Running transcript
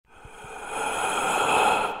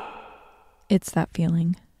It's that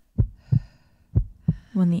feeling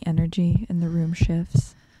when the energy in the room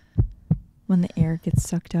shifts, when the air gets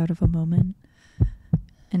sucked out of a moment,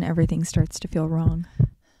 and everything starts to feel wrong.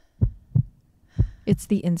 It's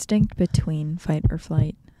the instinct between fight or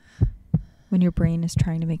flight, when your brain is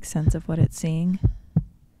trying to make sense of what it's seeing.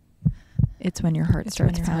 It's when your heart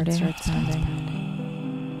starts pounding.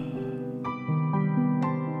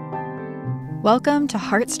 Welcome to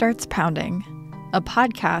Heart Starts Pounding, a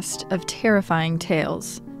podcast of terrifying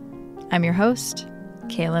tales. I'm your host,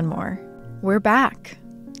 Kaylin Moore. We're back.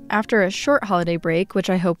 After a short holiday break, which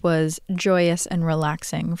I hope was joyous and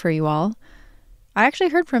relaxing for you all, I actually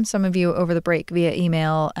heard from some of you over the break via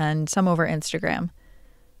email and some over Instagram.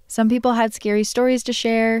 Some people had scary stories to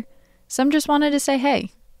share, some just wanted to say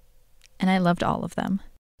hey, and I loved all of them.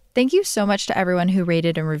 Thank you so much to everyone who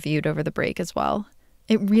rated and reviewed over the break as well.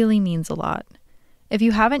 It really means a lot. If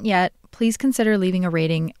you haven't yet, please consider leaving a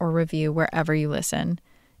rating or review wherever you listen.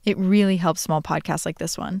 It really helps small podcasts like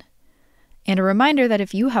this one. And a reminder that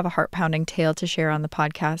if you have a heart-pounding tale to share on the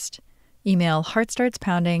podcast, email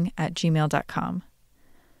heartstartspounding@gmail.com.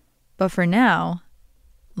 But for now,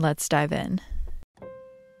 let's dive in.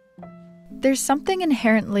 There's something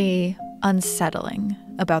inherently unsettling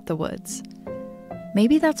about the woods.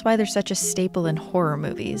 Maybe that's why they're such a staple in horror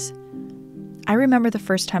movies. I remember the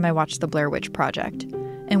first time I watched The Blair Witch Project,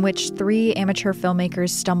 in which 3 amateur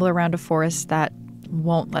filmmakers stumble around a forest that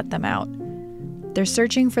won't let them out. They're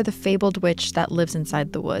searching for the fabled witch that lives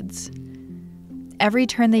inside the woods. Every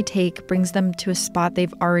turn they take brings them to a spot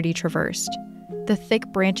they've already traversed. The thick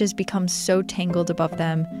branches become so tangled above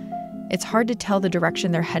them, it's hard to tell the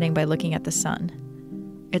direction they're heading by looking at the sun.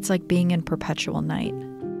 It's like being in perpetual night.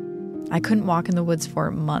 I couldn't walk in the woods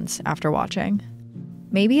for months after watching.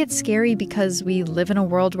 Maybe it's scary because we live in a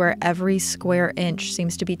world where every square inch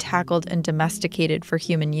seems to be tackled and domesticated for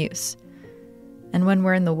human use. And when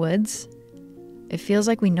we're in the woods, it feels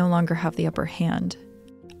like we no longer have the upper hand.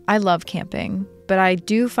 I love camping, but I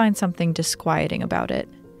do find something disquieting about it.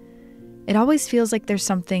 It always feels like there's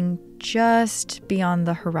something just beyond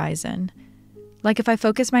the horizon. Like if I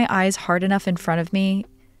focus my eyes hard enough in front of me,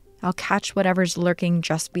 I'll catch whatever's lurking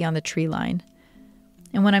just beyond the tree line.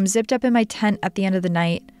 And when I'm zipped up in my tent at the end of the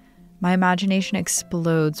night, my imagination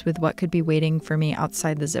explodes with what could be waiting for me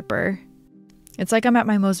outside the zipper. It's like I'm at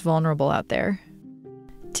my most vulnerable out there.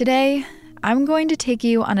 Today, I'm going to take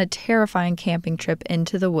you on a terrifying camping trip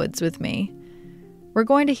into the woods with me. We're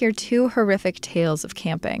going to hear 2 horrific tales of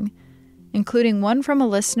camping, including one from a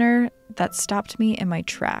listener that stopped me in my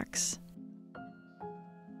tracks.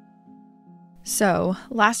 So,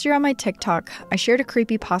 last year on my TikTok, I shared a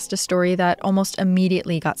creepypasta story that almost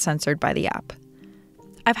immediately got censored by the app.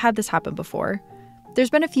 I've had this happen before.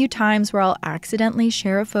 There's been a few times where I'll accidentally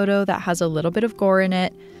share a photo that has a little bit of gore in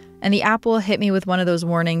it, and the app will hit me with one of those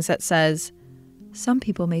warnings that says, "Some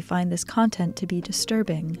people may find this content to be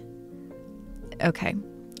disturbing." Okay,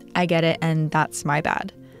 I get it, and that's my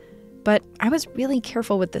bad. But I was really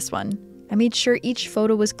careful with this one. I made sure each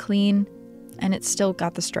photo was clean, and it still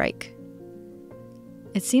got the strike.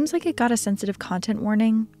 It seems like it got a sensitive content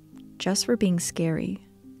warning just for being scary.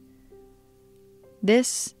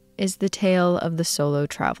 This is the tale of the solo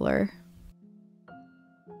traveler.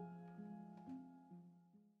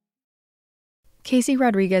 Casey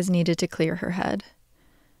Rodriguez needed to clear her head.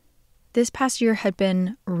 This past year had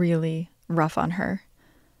been really rough on her.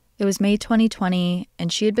 It was May 2020,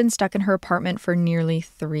 and she had been stuck in her apartment for nearly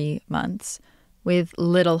 3 months, with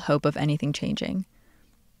little hope of anything changing.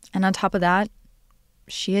 And on top of that,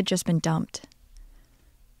 she had just been dumped.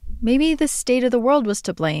 Maybe the state of the world was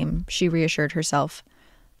to blame, she reassured herself.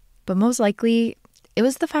 But most likely, it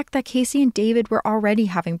was the fact that Casey and David were already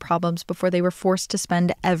having problems before they were forced to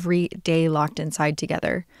spend every day locked inside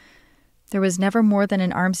together. There was never more than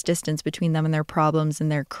an arm's distance between them and their problems in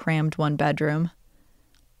their crammed 1-bedroom.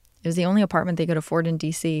 It was the only apartment they could afford in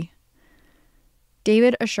DC.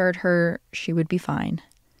 David assured her she would be fine.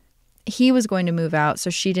 He was going to move out, so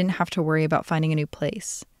she didn't have to worry about finding a new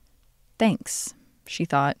place. Thanks, she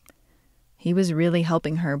thought. He was really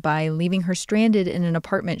helping her by leaving her stranded in an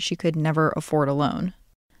apartment she could never afford alone.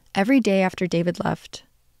 Every day after David left,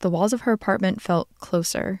 the walls of her apartment felt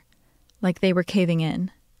closer, like they were caving in.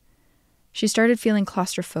 She started feeling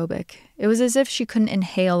claustrophobic. It was as if she couldn't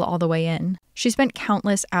inhale all the way in. She spent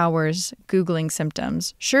countless hours Googling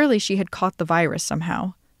symptoms. Surely she had caught the virus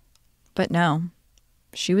somehow. But no.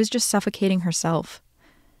 She was just suffocating herself.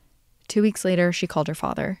 2 weeks later, she called her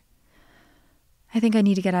father. "I think I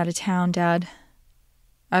need to get out of town, Dad."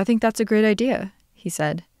 "I think that's a great idea," he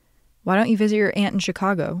said. "Why don't you visit your aunt in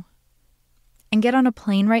Chicago?" "And get on a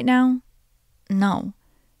plane right now?" "No.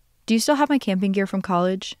 Do you still have my camping gear from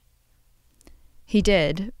college? He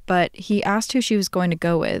did, but he asked who she was going to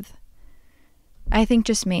go with. I think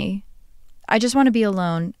just me. I just want to be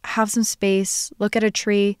alone, have some space, look at a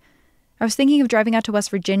tree. I was thinking of driving out to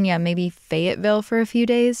West Virginia, maybe Fayetteville for a few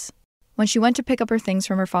days. When she went to pick up her things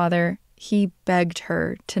from her father, he begged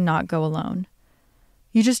her to not go alone.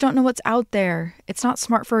 You just don't know what's out there. It's not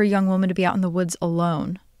smart for a young woman to be out in the woods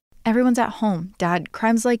alone. Everyone's at home, Dad.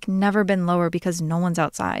 Crime's like never been lower because no one's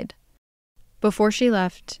outside. Before she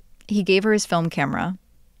left, he gave her his film camera.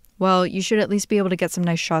 Well, you should at least be able to get some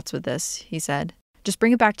nice shots with this, he said. Just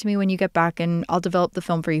bring it back to me when you get back and I'll develop the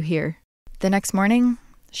film for you here. The next morning,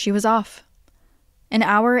 she was off. An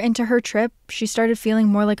hour into her trip, she started feeling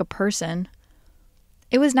more like a person.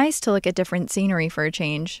 It was nice to look at different scenery for a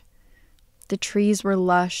change. The trees were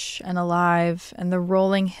lush and alive, and the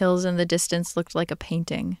rolling hills in the distance looked like a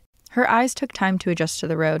painting. Her eyes took time to adjust to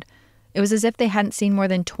the road. It was as if they hadn't seen more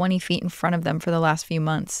than 20 feet in front of them for the last few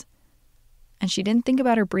months. And she didn't think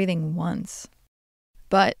about her breathing once.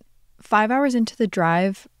 But 5 hours into the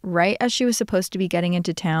drive, right as she was supposed to be getting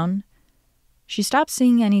into town, she stopped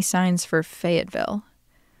seeing any signs for Fayetteville.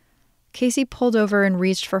 Casey pulled over and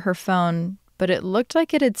reached for her phone, but it looked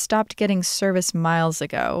like it had stopped getting service miles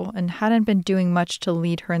ago and hadn't been doing much to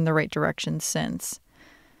lead her in the right direction since.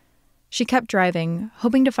 She kept driving,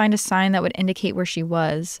 hoping to find a sign that would indicate where she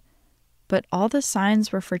was, but all the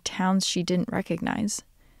signs were for towns she didn't recognize.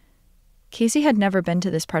 Casey had never been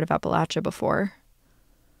to this part of Appalachia before.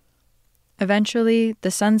 Eventually,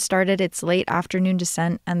 the sun started its late afternoon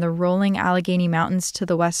descent, and the rolling Allegheny Mountains to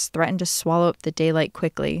the west threatened to swallow up the daylight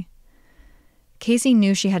quickly. Casey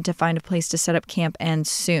knew she had to find a place to set up camp and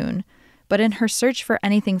soon, but in her search for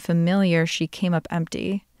anything familiar, she came up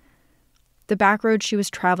empty. The back road she was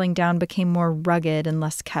traveling down became more rugged and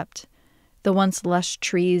less kept. The once lush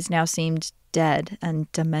trees now seemed dead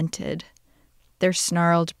and demented, their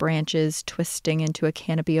snarled branches twisting into a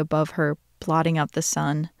canopy above her, blotting out the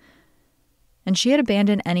sun. And she had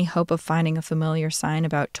abandoned any hope of finding a familiar sign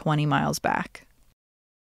about 20 miles back.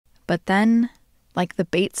 But then, like the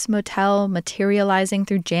Bates Motel materializing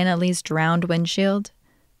through Janet Leigh's drowned windshield,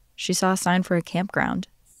 she saw a sign for a campground.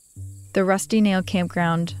 The Rusty Nail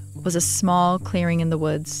Campground was a small clearing in the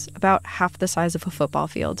woods, about half the size of a football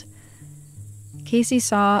field. Casey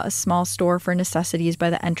saw a small store for necessities by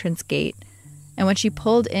the entrance gate, and when she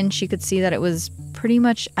pulled in, she could see that it was pretty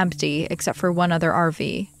much empty except for one other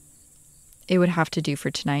RV. It would have to do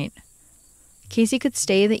for tonight. Casey could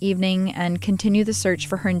stay the evening and continue the search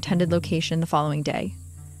for her intended location the following day.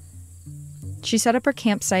 She set up her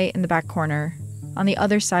campsite in the back corner, on the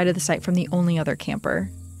other side of the site from the only other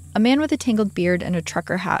camper. A man with a tangled beard and a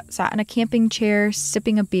trucker hat sat in a camping chair,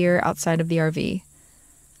 sipping a beer outside of the RV.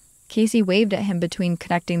 Casey waved at him between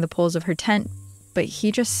connecting the poles of her tent, but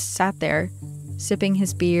he just sat there, sipping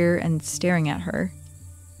his beer and staring at her,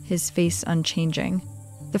 his face unchanging.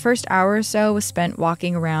 The first hour or so was spent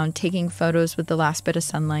walking around, taking photos with the last bit of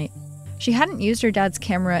sunlight. She hadn't used her dad's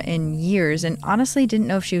camera in years and honestly didn't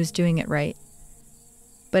know if she was doing it right.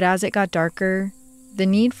 But as it got darker, the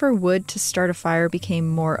need for wood to start a fire became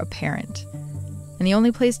more apparent. And the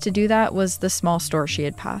only place to do that was the small store she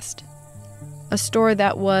had passed. A store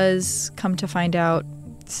that was, come to find out,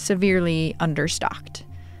 severely understocked,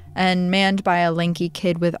 and manned by a lanky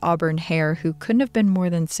kid with auburn hair who couldn't have been more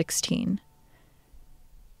than 16.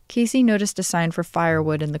 Casey noticed a sign for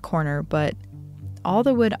firewood in the corner, but all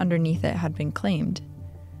the wood underneath it had been claimed.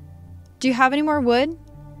 "Do you have any more wood?"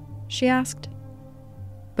 she asked.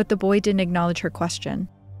 But the boy didn't acknowledge her question.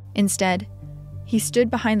 Instead, he stood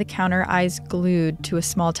behind the counter, eyes glued to a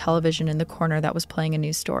small television in the corner that was playing a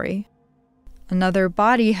news story. "Another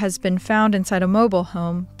body has been found inside a mobile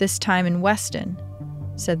home, this time in Weston,"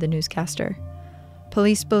 said the newscaster.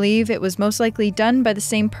 "Police believe it was most likely done by the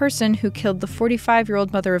same person who killed the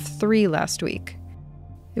 45-year-old mother of 3 last week."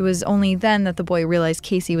 It was only then that the boy realized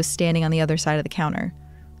Casey was standing on the other side of the counter.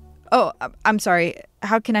 "Oh, I'm sorry.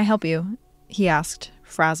 How can I help you?" he asked,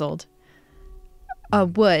 frazzled.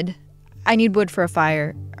 Wood. I need wood for a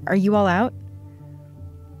fire. Are you all out?"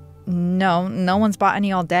 No one's bought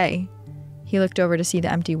any all day." He looked over to see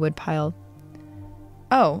the empty wood pile.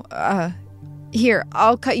 Here,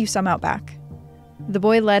 I'll cut you some out back." The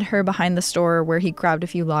boy led her behind the store where he grabbed a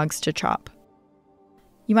few logs to chop.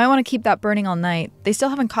 "You might want to keep that burning all night. They still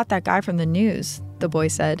haven't caught that guy from the news," the boy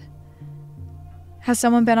said. "Has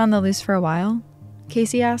someone been on the loose for a while?"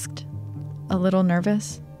 Casey asked, a little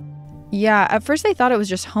nervous. "Yeah, at first they thought it was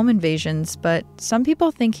just home invasions, but some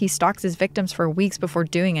people think he stalks his victims for weeks before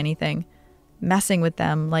doing anything, messing with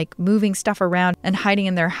them, like moving stuff around and hiding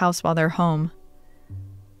in their house while they're home.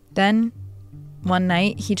 Then One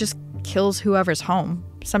night, he just kills whoever's home.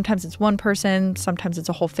 Sometimes it's one person, sometimes it's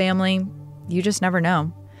a whole family. You just never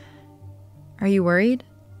know. Are you worried?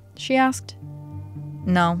 She asked.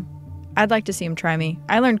 No. I'd like to see him try me.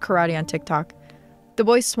 I learned karate on TikTok. The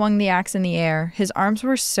boy swung the axe in the air. His arms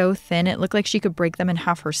were so thin it looked like she could break them in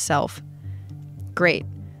half herself. Great.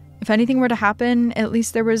 If anything were to happen, at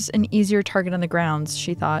least there was an easier target on the grounds,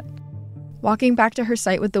 she thought. Walking back to her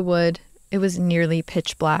site with the wood, it was nearly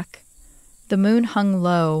pitch black. The moon hung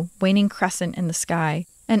low, waning crescent in the sky,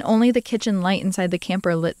 and only the kitchen light inside the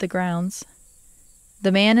camper lit the grounds.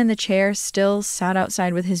 The man in the chair still sat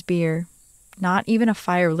outside with his beer, not even a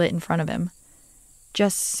fire lit in front of him,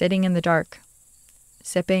 just sitting in the dark,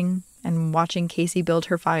 sipping and watching Casey build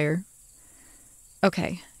her fire.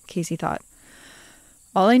 Okay, Casey thought.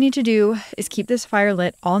 All I need to do is keep this fire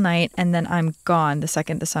lit all night, and then I'm gone the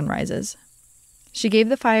second the sun rises. She gave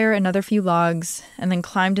the fire another few logs, and then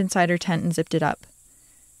climbed inside her tent and zipped it up.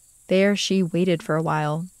 There she waited for a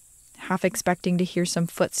while, half expecting to hear some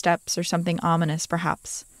footsteps or something ominous,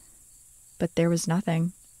 perhaps. But there was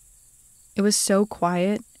nothing. It was so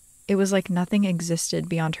quiet, it was like nothing existed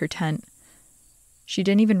beyond her tent. She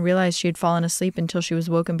didn't even realize she had fallen asleep until she was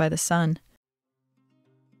woken by the sun.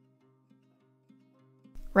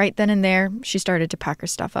 Right then and there, she started to pack her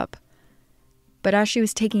stuff up. But as she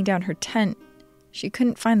was taking down her tent, she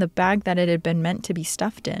couldn't find the bag that it had been meant to be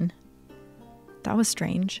stuffed in. That was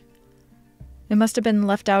strange. It must have been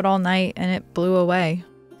left out all night and it blew away.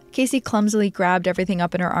 Casey clumsily grabbed everything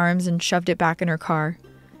up in her arms and shoved it back in her car.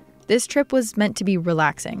 This trip was meant to be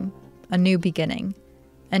relaxing, a new beginning.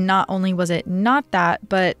 And not only was it not that,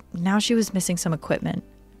 but now she was missing some equipment.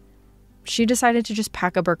 She decided to just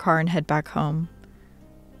pack up her car and head back home,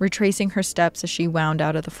 retracing her steps as she wound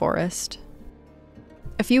out of the forest.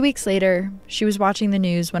 A few weeks later, she was watching the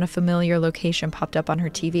news when a familiar location popped up on her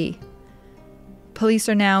TV. Police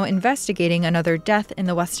are now investigating another death in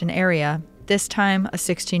the Weston area, this time a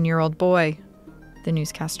 16-year-old boy, the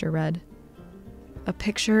newscaster read. A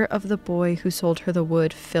picture of the boy who sold her the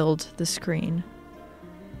wood filled the screen.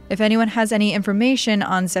 If anyone has any information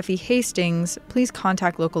on Zephy Hastings, please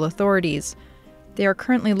contact local authorities. They are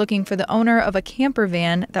currently looking for the owner of a camper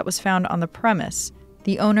van that was found on the premise.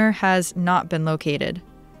 The owner has not been located.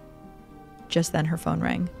 Just then her phone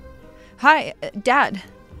rang. Hi, Dad.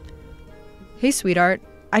 Hey, sweetheart.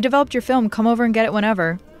 I developed your film. Come over and get it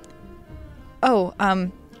whenever. Oh,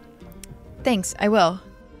 thanks. I will.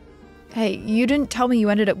 Hey, you didn't tell me you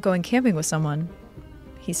ended up going camping with someone,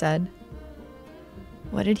 he said.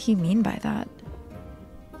 What did he mean by that?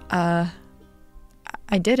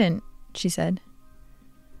 I didn't, she said.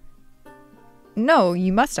 No,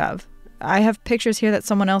 you must have. I have pictures here that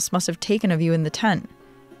someone else must have taken of you in the tent.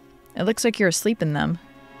 It looks like you're asleep in them.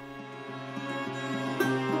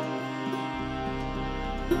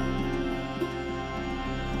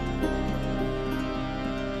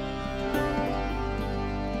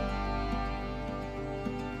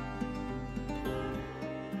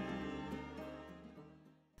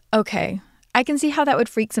 Okay, I can see how that would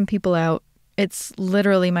freak some people out. It's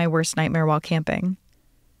literally my worst nightmare while camping.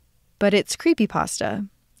 But it's creepypasta,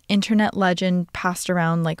 internet legend passed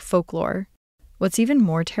around like folklore. What's even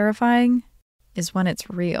more terrifying is when it's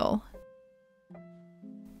real.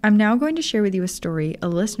 I'm now going to share with you a story a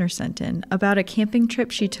listener sent in about a camping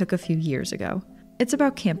trip she took a few years ago. It's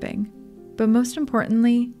about camping, but most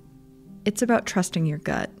importantly, it's about trusting your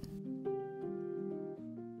gut.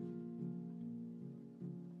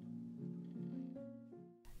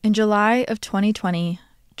 In July of 2020,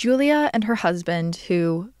 Julia and her husband,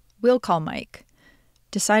 who we'll call Mike,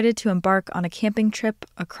 decided to embark on a camping trip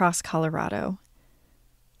across Colorado.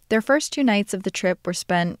 Their first 2 nights of the trip were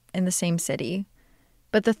spent in the same city,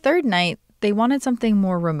 but the third night they wanted something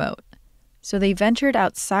more remote, so they ventured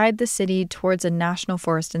outside the city towards a national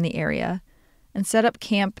forest in the area and set up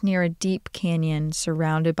camp near a deep canyon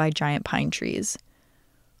surrounded by giant pine trees.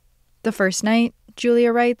 The first night,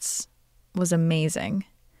 Julia writes, was amazing.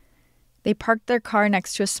 They parked their car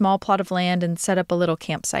next to a small plot of land and set up a little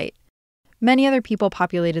campsite. Many other people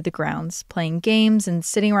populated the grounds, playing games and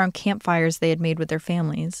sitting around campfires they had made with their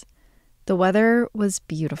families. The weather was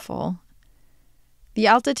beautiful. The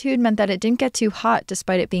altitude meant that it didn't get too hot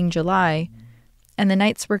despite it being July, and the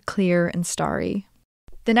nights were clear and starry.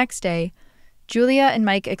 The next day, Julia and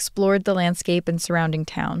Mike explored the landscape and surrounding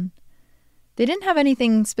town. They didn't have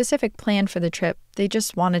anything specific planned for the trip, they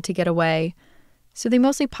just wanted to get away, so they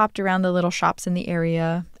mostly popped around the little shops in the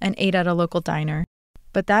area and ate at a local diner.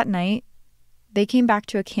 But that night, they came back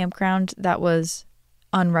to a campground that was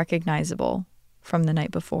unrecognizable from the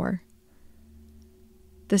night before.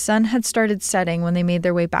 The sun had started setting when they made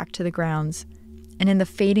their way back to the grounds, and in the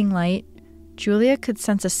fading light, Julia could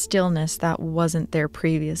sense a stillness that wasn't there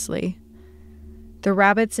previously. The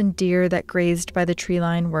rabbits and deer that grazed by the tree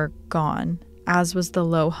line were gone, as was the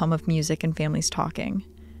low hum of music and families talking.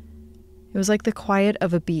 It was like the quiet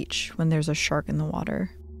of a beach when there's a shark in the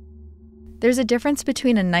water. There's a difference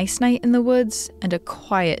between a nice night in the woods and a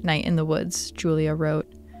quiet night in the woods, Julia wrote.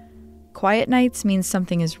 Quiet nights means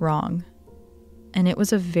something is wrong. And it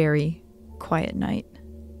was a very quiet night.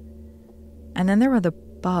 And then there were the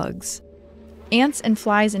bugs. Ants and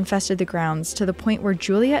flies infested the grounds to the point where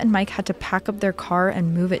Julia and Mike had to pack up their car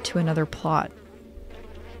and move it to another plot.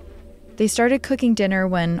 They started cooking dinner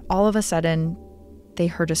when, all of a sudden, they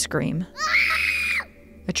heard a scream.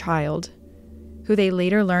 A child, who they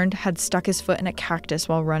later learned had stuck his foot in a cactus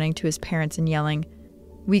while running to his parents and yelling,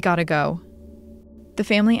 "We gotta go." The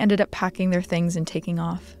family ended up packing their things and taking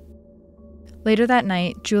off. Later that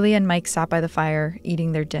night, Julia and Mike sat by the fire,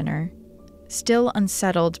 eating their dinner, still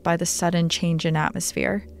unsettled by the sudden change in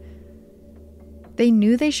atmosphere. They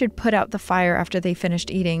knew they should put out the fire after they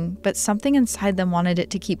finished eating, but something inside them wanted it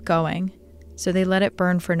to keep going, so they let it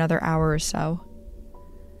burn for another hour or so.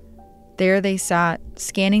 There they sat,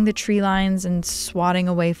 scanning the tree lines and swatting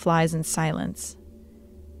away flies in silence.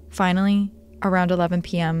 Finally, around 11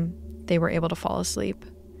 p.m., they were able to fall asleep.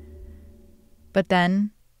 But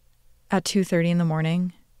then, at 2:30 in the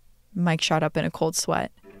morning, Mike shot up in a cold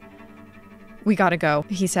sweat. "We gotta go,"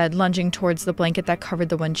 he said, lunging towards the blanket that covered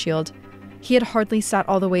the windshield. He had hardly sat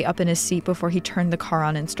all the way up in his seat before he turned the car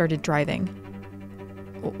on and started driving.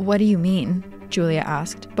 "What do you mean?" Julia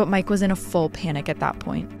asked, but Mike was in a full panic at that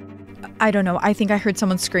point. "I don't know. I think I heard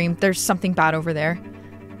someone scream. There's something bad over there."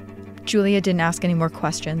 Julia didn't ask any more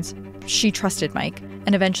questions. She trusted Mike,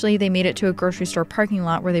 and eventually they made it to a grocery store parking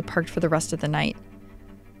lot where they parked for the rest of the night.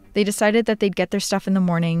 They decided that they'd get their stuff in the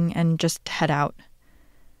morning and just head out.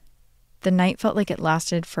 The night felt like it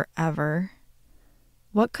lasted forever.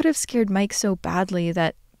 What could have scared Mike so badly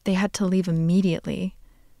that they had to leave immediately?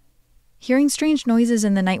 Hearing strange noises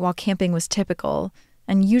in the night while camping was typical,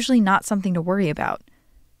 and usually not something to worry about.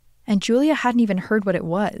 And Julia hadn't even heard what it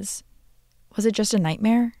was. Was it just a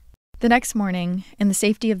nightmare? The next morning, in the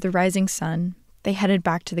safety of the rising sun, they headed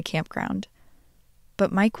back to the campground.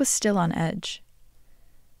 But Mike was still on edge.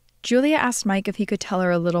 Julia asked Mike if he could tell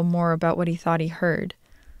her a little more about what he thought he heard.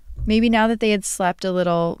 Maybe now that they had slept a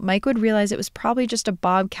little, Mike would realize it was probably just a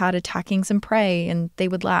bobcat attacking some prey, and they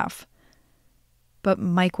would laugh. But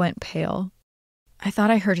Mike went pale. "I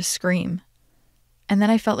thought I heard a scream. And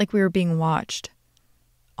then I felt like we were being watched.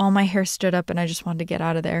 All my hair stood up and I just wanted to get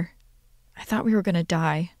out of there. I thought we were going to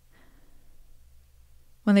die."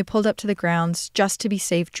 When they pulled up to the grounds, just to be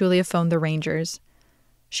safe, Julia phoned the rangers.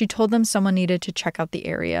 She told them someone needed to check out the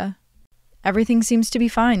area. "Everything seems to be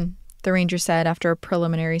fine," the ranger said after a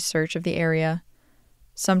preliminary search of the area.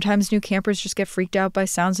 "Sometimes new campers just get freaked out by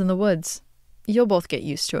sounds in the woods. You'll both get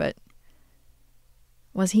used to it."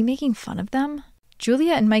 Was he making fun of them?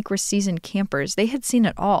 Julia and Mike were seasoned campers. They had seen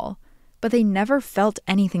it all, but they never felt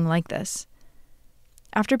anything like this.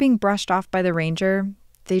 After being brushed off by the ranger,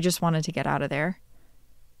 they just wanted to get out of there.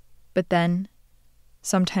 But then,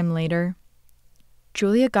 sometime later,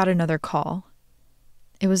 Julia got another call.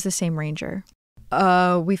 It was the same ranger.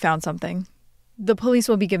 We found something. The police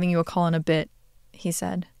will be giving you a call in a bit," he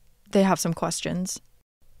said. "They have some questions."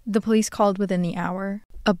 The police called within the hour.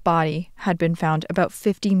 A body had been found about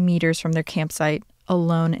 50 meters from their campsite,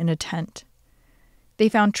 alone in a tent. They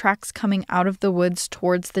found tracks coming out of the woods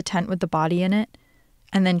towards the tent with the body in it,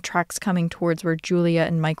 and then tracks coming towards where Julia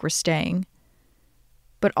and Mike were staying.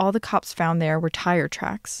 But all the cops found there were tire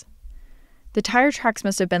tracks. The tire tracks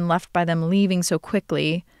must have been left by them leaving so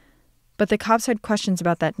quickly, but the cops had questions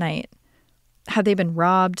about that night. Had they been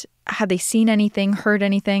robbed? Had they seen anything, heard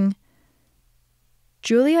anything?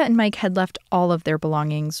 Julia and Mike had left all of their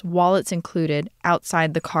belongings, wallets included,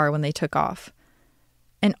 outside the car when they took off.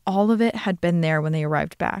 And all of it had been there when they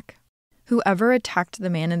arrived back. Whoever attacked the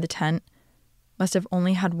man in the tent must have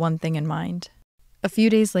only had one thing in mind. A few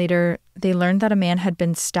days later, they learned that a man had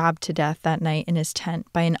been stabbed to death that night in his tent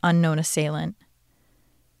by an unknown assailant.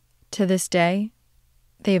 To this day,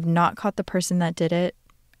 they have not caught the person that did it,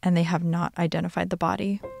 and they have not identified the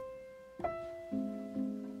body.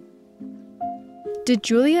 Did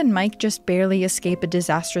Julia and Mike just barely escape a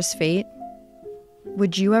disastrous fate?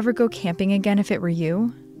 Would you ever go camping again if it were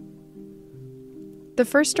you? The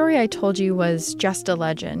first story I told you was just a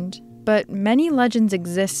legend, but many legends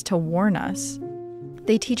exist to warn us.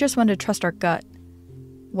 They teach us when to trust our gut,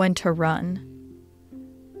 when to run.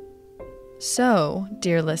 So,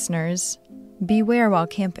 dear listeners, beware while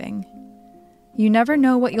camping. You never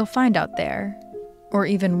know what you'll find out there, or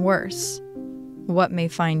even worse, what may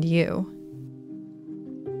find you.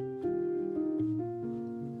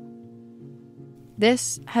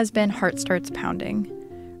 This has been Heart Starts Pounding,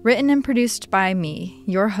 written and produced by me,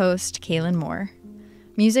 your host, Kaylin Moore.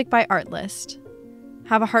 Music by Artlist.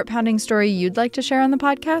 Have a heart-pounding story you'd like to share on the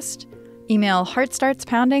podcast? Email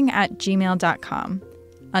heartstartspounding@gmail.com.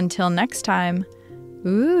 Until next time,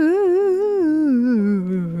 ooh.